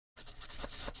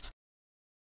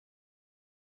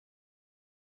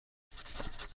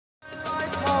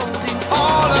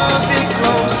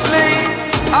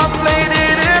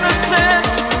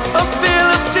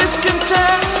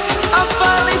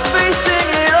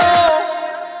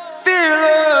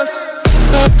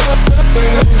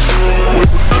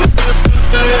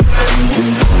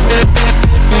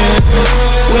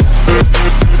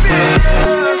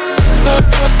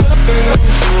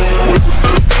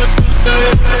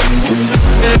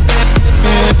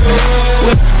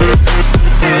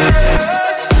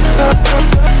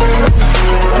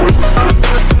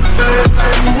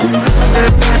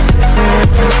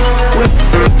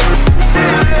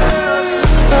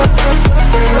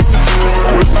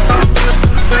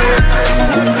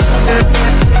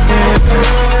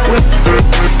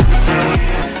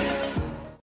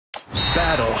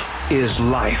is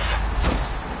life.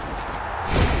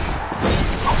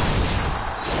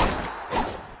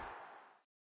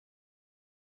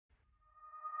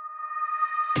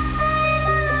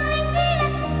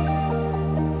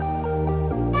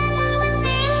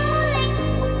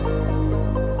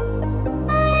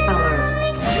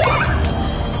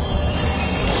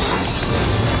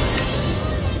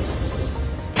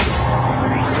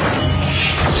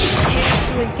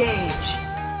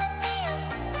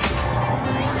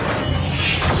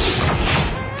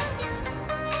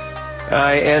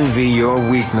 I envy your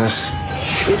weakness.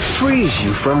 It frees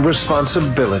you from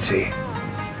responsibility.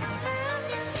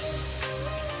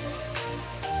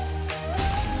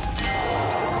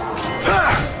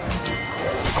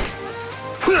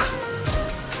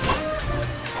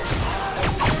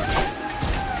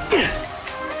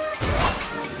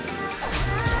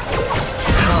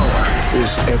 Power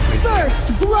is everything.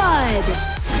 First blood!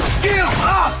 Give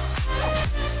up!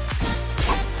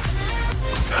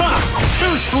 Ha!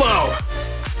 Too slow!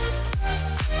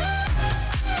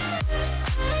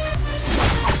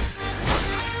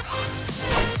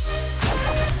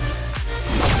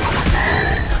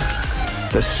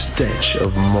 The stench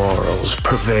of morals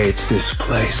pervades this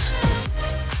place.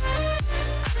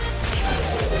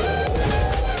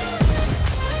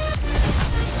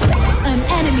 An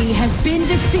enemy has been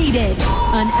defeated.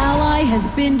 An ally has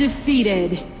been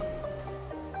defeated.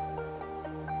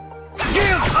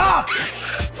 Give up!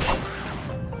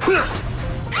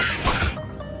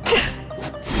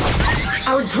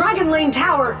 Our Dragon Lane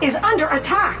tower is under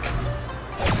attack!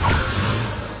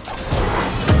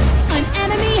 An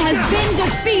enemy has been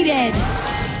defeated!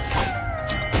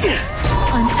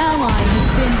 An ally has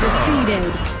been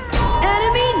defeated.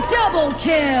 Enemy double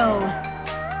kill!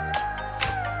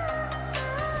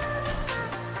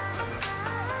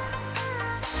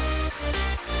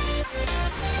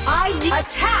 I need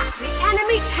attack the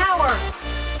enemy tower!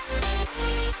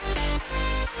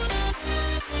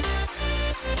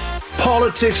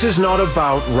 Politics is not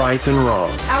about right and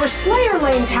wrong. Our Slayer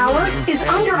Lane tower is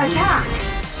under attack!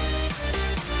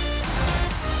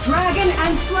 Dragon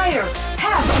and Slayer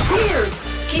have appeared!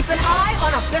 Keep an eye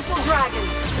on Abyssal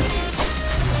Dragons!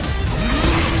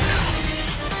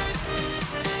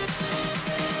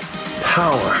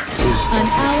 Power is... An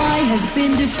ally has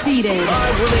been defeated.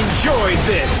 I will enjoy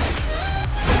this!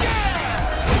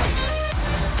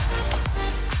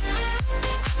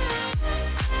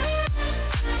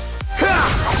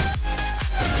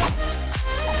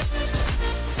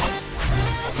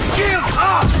 Give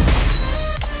up!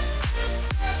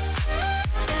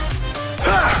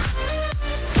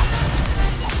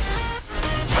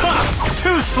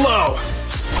 Too slow!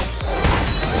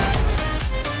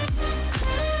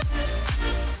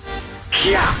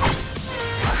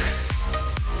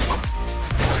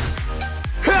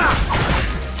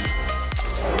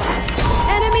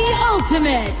 Enemy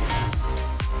ultimate!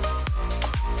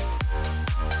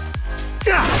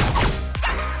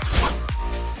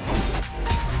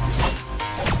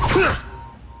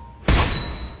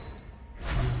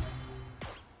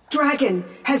 Dragon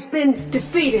has been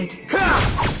defeated.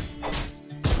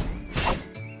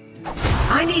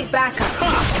 I need backup.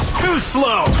 Too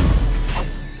slow!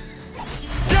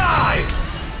 Die!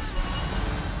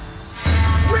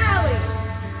 Rally!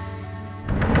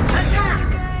 Attack!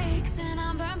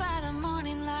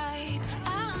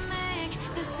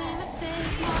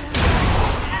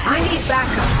 I need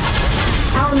backup.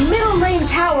 Our middle lane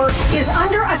tower is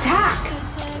under attack.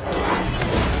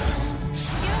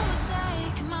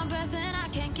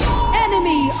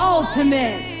 Enemy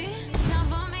ultimate!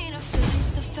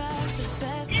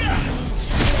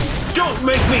 Don't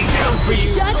make me come for you!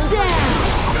 Shut down!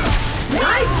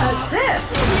 Nice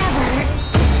assist!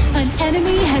 An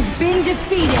enemy has been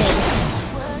defeated.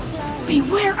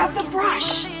 Beware of the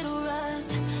brush!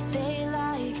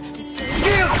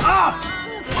 Give up!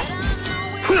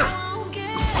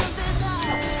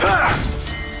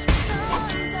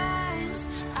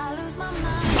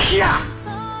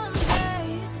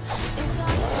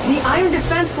 The iron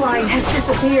defense line has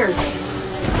disappeared.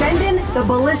 Send in the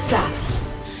ballista.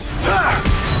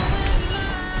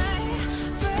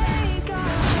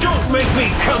 Don't make me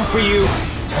come for you!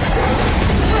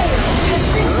 Slayer has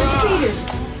been defeated.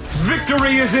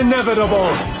 Victory is inevitable!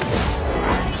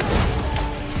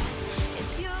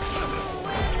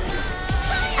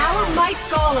 Our Might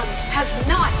Golem has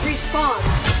not respawned.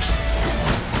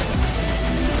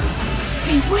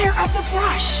 Beware of the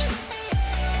brush.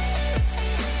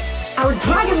 Our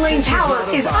Dragon Lane tower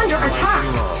is under attack.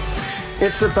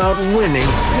 It's about winning.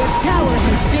 Your tower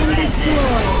has been destroyed.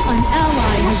 An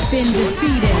ally has been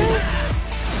defeated.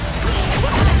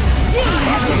 team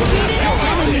has defeated an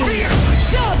enemy!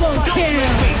 Double kill!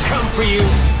 Come for you!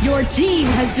 Your team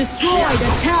has destroyed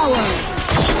a tower!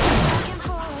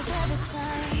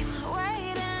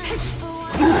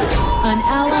 An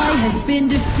ally has been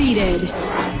defeated.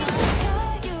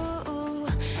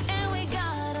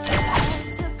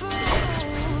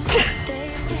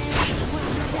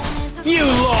 You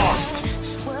lost!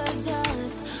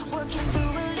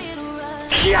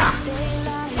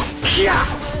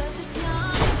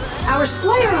 Our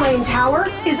Slayer Lane tower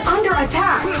is under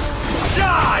attack.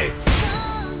 Die!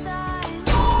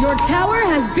 Your tower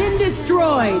has been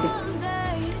destroyed.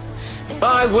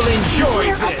 I will enjoy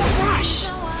Clear up the this! crash.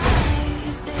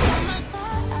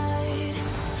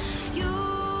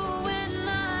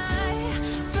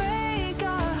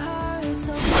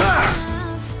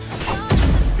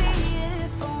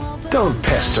 Don't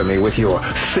pester me with your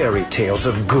fairy tales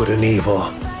of good and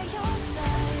evil.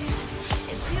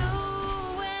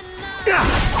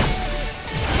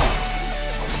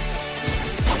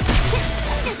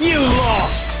 You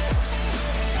lost!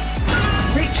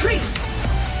 Retreat.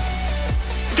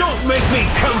 Don't make me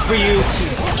come for you!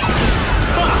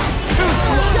 Ha! Too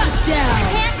slow! Shut down.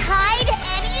 Can't hide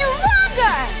any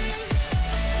longer!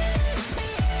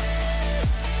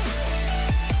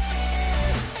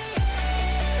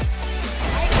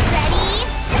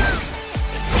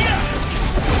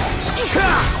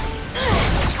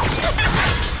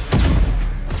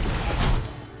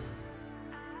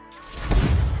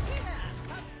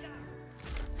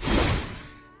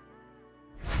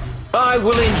 I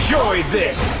will enjoy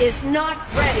this! Is not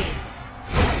ready.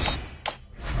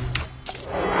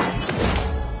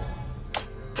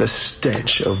 The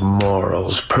stench of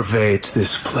morals pervades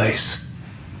this place.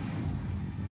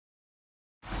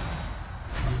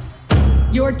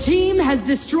 Your team has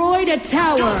destroyed a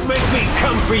tower. Don't make me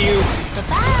come for you!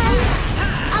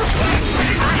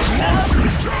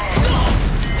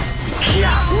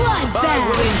 I Bloodbath.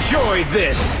 will enjoy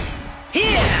this!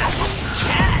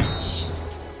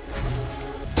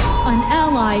 An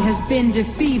ally has been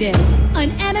defeated. An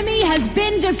enemy has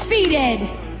been defeated.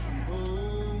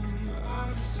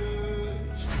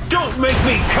 Don't make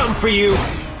me come for you!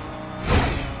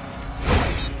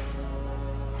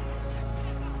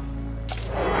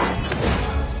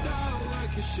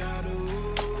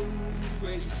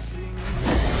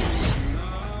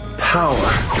 Power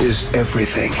is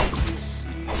everything.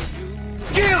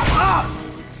 Give up!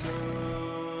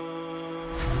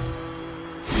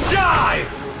 Die!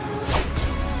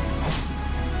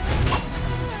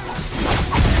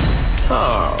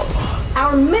 Oh.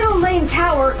 Our middle lane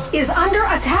tower is under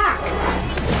attack.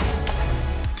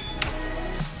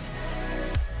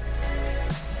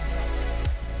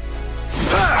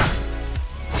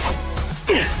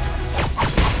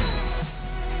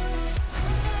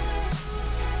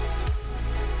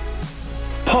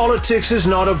 Politics is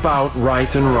not about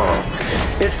right and wrong.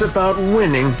 It's about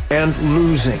winning and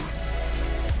losing.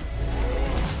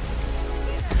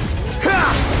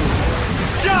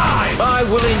 Die! I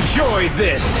will enjoy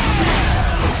this!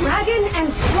 Dragon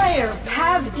and Slayer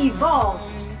have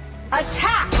evolved.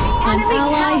 Attack the An enemy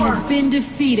ally tower. has been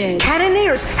defeated.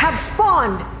 Cannoneers have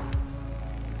spawned.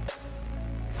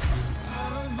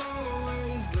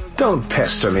 Don't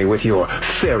pester me with your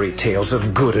fairy tales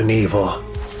of good and evil.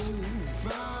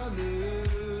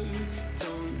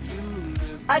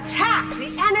 Attack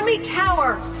the enemy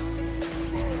tower.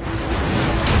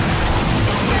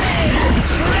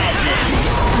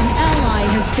 An ally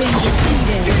has been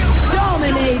defeated.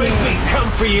 Dominated. Make me come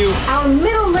for you! Our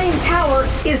middle lane tower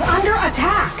is under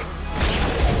attack.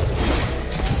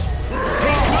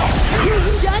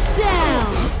 Shut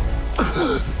down.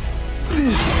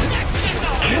 This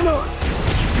cannot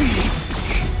be.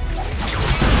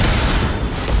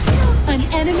 An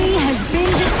enemy has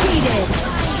been defeated.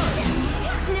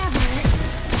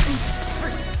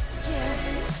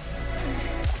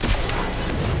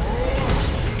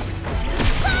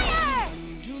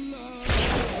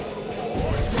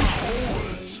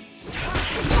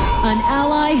 An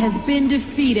ally has been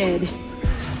defeated.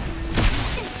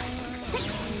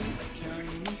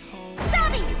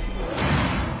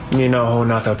 Nino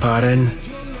nathaparin,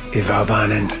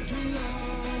 ivabanin.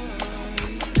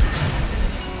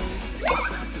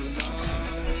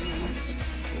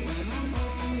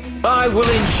 I will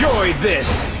enjoy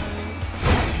this!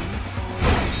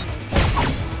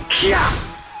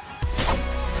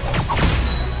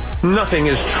 Nothing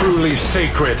is truly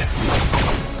sacred.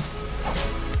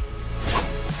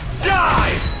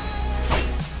 Die!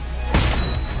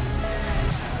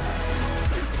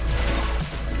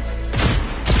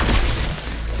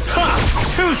 Ha!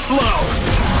 Too slow!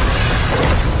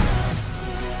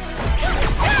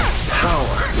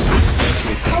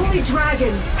 enemy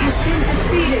dragon has been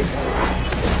defeated.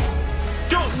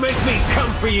 Don't make me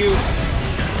come for you!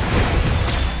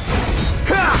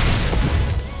 Ha!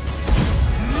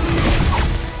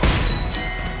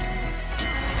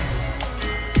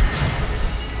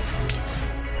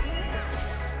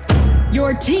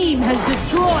 Your team has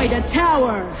destroyed a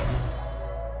tower.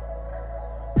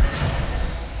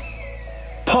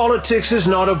 Politics is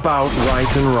not about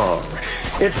right and wrong.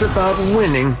 It's about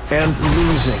winning and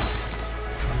losing.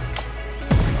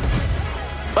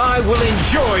 I will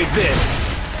enjoy this!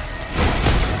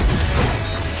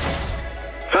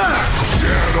 Ha!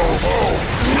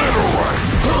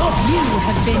 You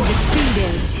have been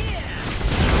defeated.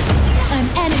 An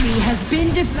enemy has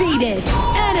been defeated.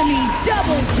 Enemy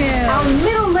double kill. Our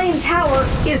middle lane tower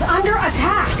is under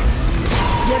attack.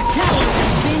 Your tower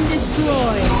has been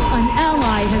destroyed. An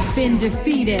ally has been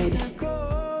defeated.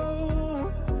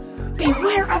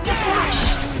 Beware of the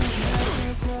flash.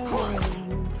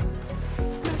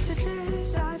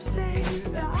 Messages I've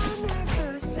saved that I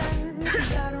never sent.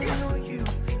 'Cause I don't know you,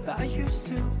 but I used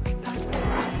to.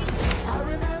 I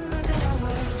remember that I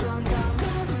was strong down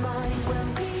my mind when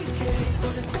we kissed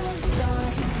for the first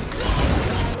time.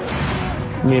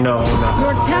 You know,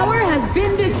 Your tower has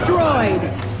been destroyed.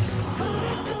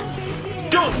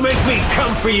 don't make me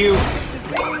come for you!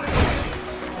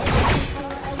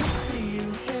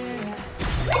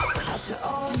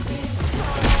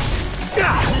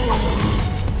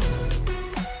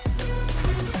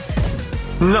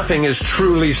 Nothing is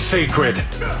truly sacred.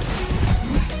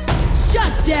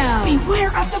 Shut down.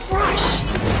 Beware of the flash.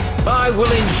 I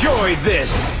will enjoy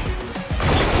this!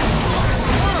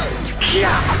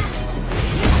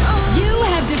 You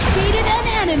have defeated an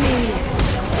enemy.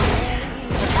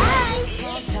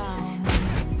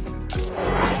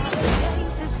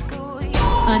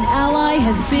 An ally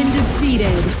has been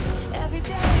defeated.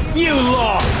 You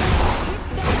lost!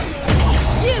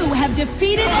 You have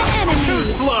defeated an enemy. Too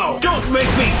slow! Don't make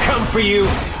me come for you!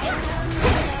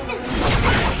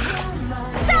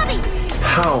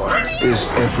 Power is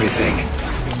everything.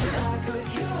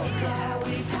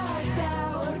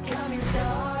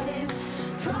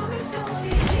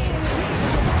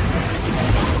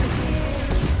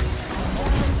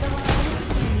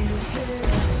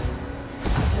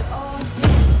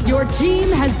 Your team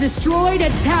has destroyed a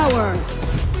tower.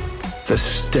 The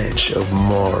stench of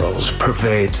morals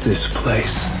pervades this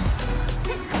place.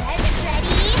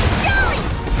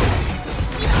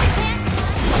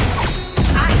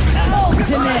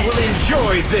 I will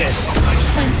enjoy this!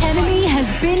 An enemy has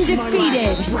been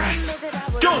defeated.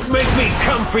 Don't make me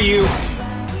come for you!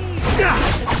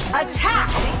 Attack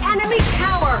the enemy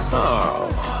tower. Oh.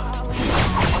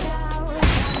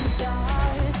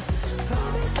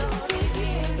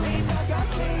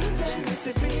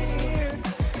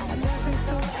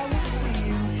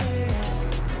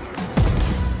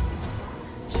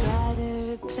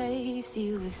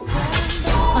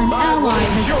 An ally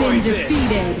has been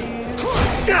defeated.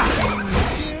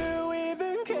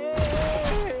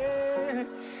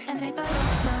 And if I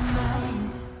lost my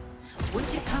mind, would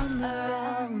you come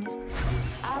around?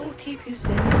 I will keep you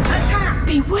safe Attack.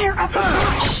 Beware of the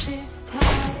flash. this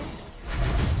time.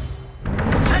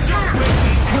 Attack.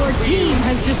 Your team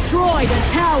has destroyed a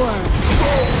tower.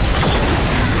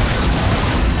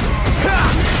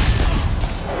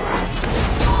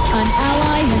 An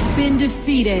ally has been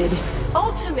defeated.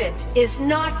 Ultimate is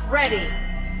not ready.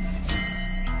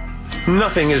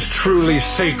 Nothing is truly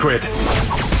sacred.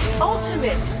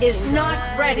 Ultimate is not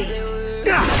ready.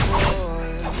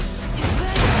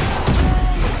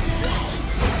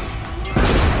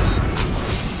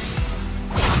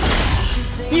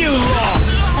 You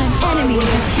lost! An enemy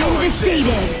has been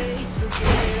defeated.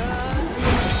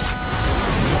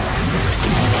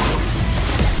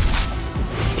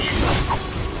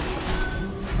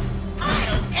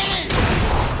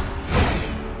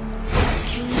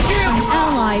 An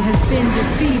ally has been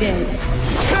defeated.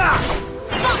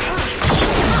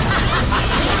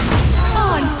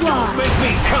 Onslaught! Make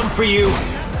me come for you!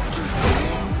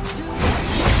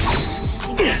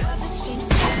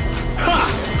 Ha!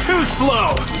 Too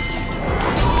slow!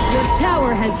 Your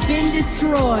tower has been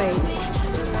destroyed.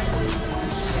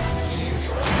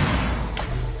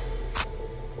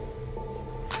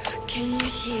 Can you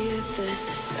hear the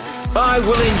sound? I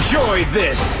will enjoy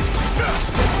this!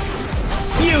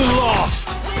 You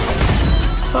lost!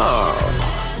 Oh.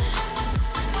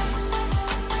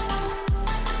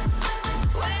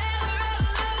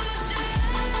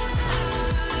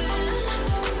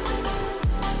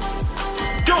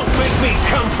 Don't make me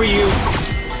come for you!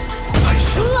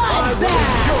 I will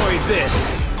enjoy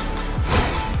this!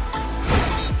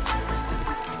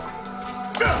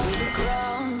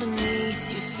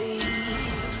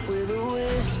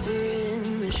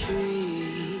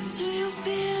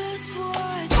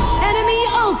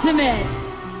 ultimate!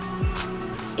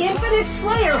 Infinite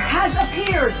Slayer has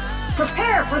appeared!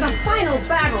 Prepare for the final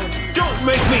battle! Don't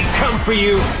make me come for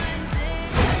you!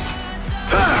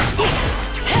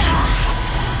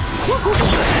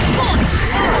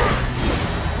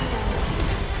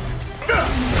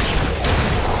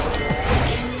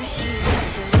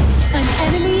 An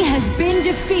enemy has been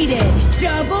defeated!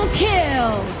 Double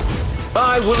kill!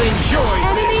 I will enjoy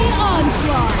Enemy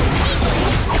onslaught!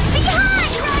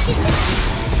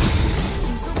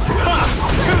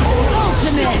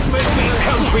 Ultimate! Make me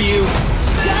come for you!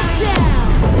 Shut down!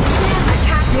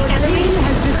 Attack the Your enemy! team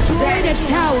has destroyed a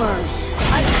tower!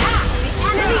 Attack the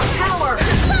enemy tower!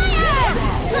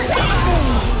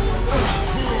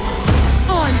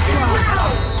 Onslaught!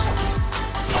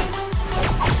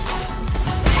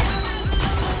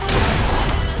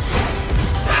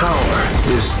 Power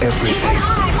is Keep an everything.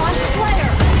 eye on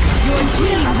Slayer! Your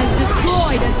team has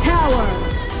destroyed a tower!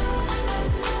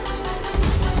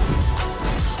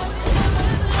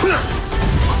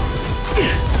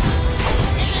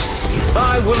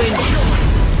 I will enjoy